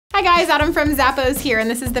Hi guys, Autumn from Zappos here, and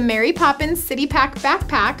this is the Mary Poppins Citypack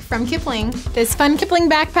Backpack from Kipling. This fun Kipling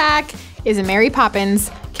backpack is a Mary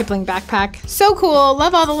Poppins Kipling backpack. So cool,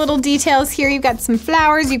 love all the little details here. You've got some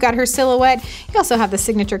flowers, you've got her silhouette. You also have the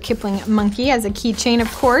signature Kipling monkey as a keychain,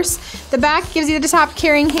 of course. The back gives you the top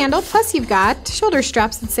carrying handle, plus you've got shoulder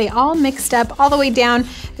straps that say all mixed up all the way down.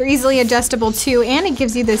 They're easily adjustable too, and it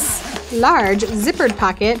gives you this large zippered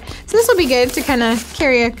pocket. So this will be good to kind of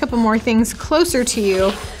carry a couple more things closer to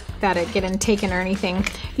you without it getting taken or anything.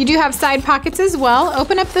 You do have side pockets as well.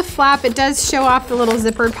 Open up the flap. It does show off the little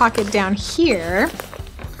zippered pocket down here.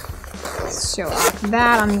 Show off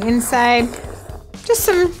that on the inside. Just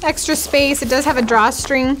some extra space. It does have a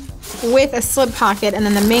drawstring with a slip pocket, and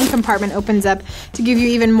then the main compartment opens up to give you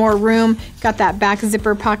even more room. Got that back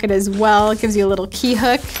zipper pocket as well. It gives you a little key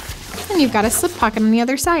hook. And you've got a slip pocket on the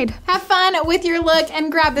other side. Have fun with your look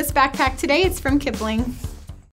and grab this backpack today. It's from Kipling.